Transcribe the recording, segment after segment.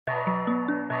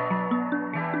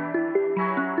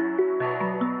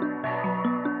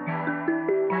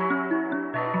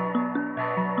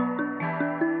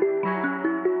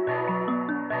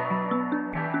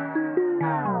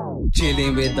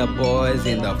Chilling with the boys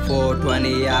in the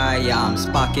 420i. I'm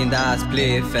sparking that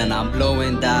spliff and I'm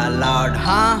blowing that loud,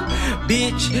 huh?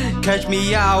 Bitch, catch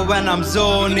me out when I'm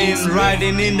zoning.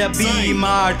 Riding in the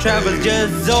Beamer, travel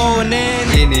just zoning.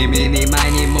 Eeny, meeny,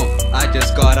 miny, mo, I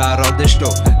just got out of the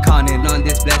store. Counting on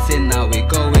this blessing, now we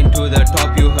going to the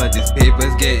top. You heard these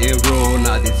papers getting roll,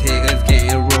 now these haters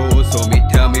getting roll. So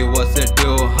tell me what's the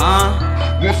deal, huh?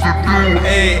 What's the deal?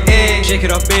 Hey, hey, shake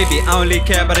it off, baby. I only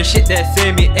care about the shit that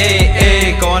say me. Hey,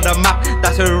 hey, go on the map,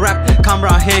 that's a rap. Come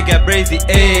round here, get brazy.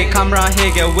 Hey, come round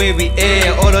here, get wavy. Hey,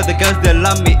 all of the girls they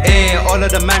love me. Hey, all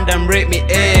of the man them rate me.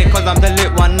 Hey, cause I'm the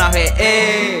lit one now. Hey,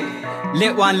 hey,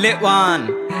 lit one, lit one.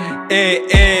 Hey,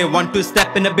 hey, want to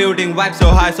step in the building, vibe so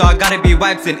high, so I gotta be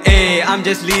vibesing. Hey, I'm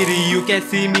just leading, you can't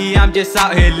see me, I'm just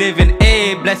out here living.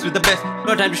 Hey, blessed with the best,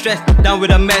 no time to stress, down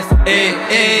with a mess. Hey,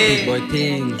 hey, big boy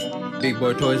things, big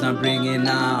boy toys I'm bringing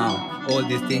now. All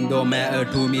these things don't matter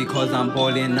to me cause I'm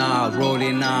balling now,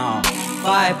 rolling now.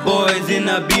 5 boys in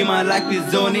a beamer like we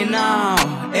zoning now.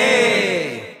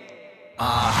 Hey,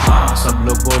 सब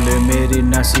लोग बोले मेरी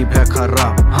नसीब है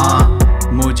खराब,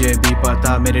 हाँ मुझे भी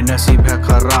पता मेरी नसीब है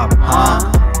खराब,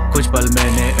 हाँ कुछ पल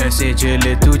मैंने ऐसे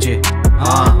झेले तुझे,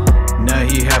 हाँ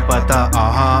नहीं है पता,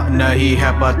 हाँ नहीं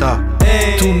है पता।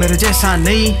 तू मेरे जैसा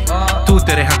नहीं, तू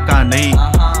तेरे हक का नहीं,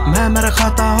 मैं मेरा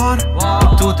खाता और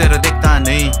तू तेरा दिखता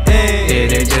नहीं।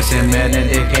 तेरे जैसे मैंने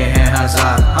देखे हैं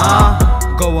हजार, हाँ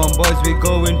go on boys, we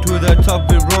going to the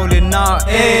top, we rolling now.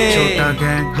 Hey, छोटा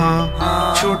गैंग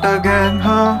हाँ, छोटा गैंग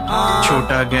हाँ,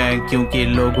 छोटा गैंग क्योंकि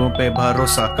लोगों पे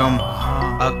भरोसा कम,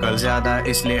 अकल ज्यादा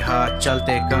इसलिए हाथ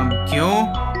चलते कम। क्यों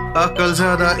अकल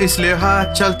ज्यादा इसलिए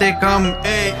हाथ चलते कम।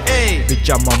 Bitch,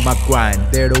 I'm on my grind,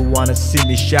 they don't wanna see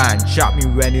me shine. Shot me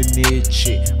when you need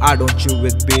shit, I don't chill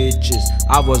with bitches.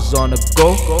 I was on a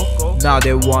go, now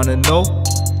they wanna know.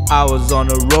 I was on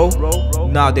a roll,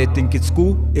 now they think it's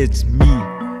cool. It's me,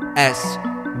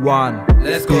 S1.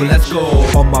 Let's go, let's go.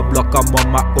 On my block, I'm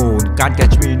on my own. Can't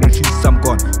catch me in the streets, I'm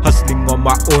gone. Hustling on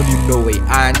my own, you know it.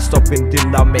 I ain't stopping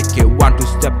till I make it. Want to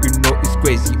step, you know it's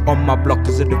crazy. On my block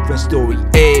is a different story.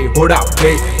 Hey, hold up,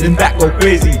 hey, then back go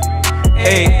crazy.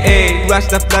 Hey, hey, rush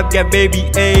the flap, get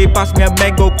baby. Hey, pass me a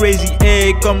man, go crazy.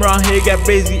 Hey, come round here, get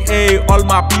crazy. Hey, all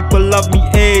my people love me.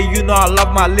 Hey, you know I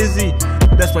love my Lizzie.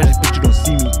 That's why this bitch you don't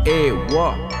see me. Hey,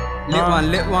 what? Lit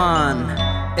one, lit one.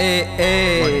 Hey,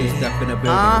 hey. Want to step in the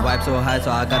building, vibe so high,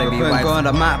 so I gotta be vibing. Go on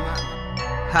the map.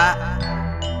 Ha.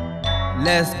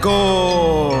 Let's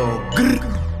go.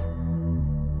 Grr.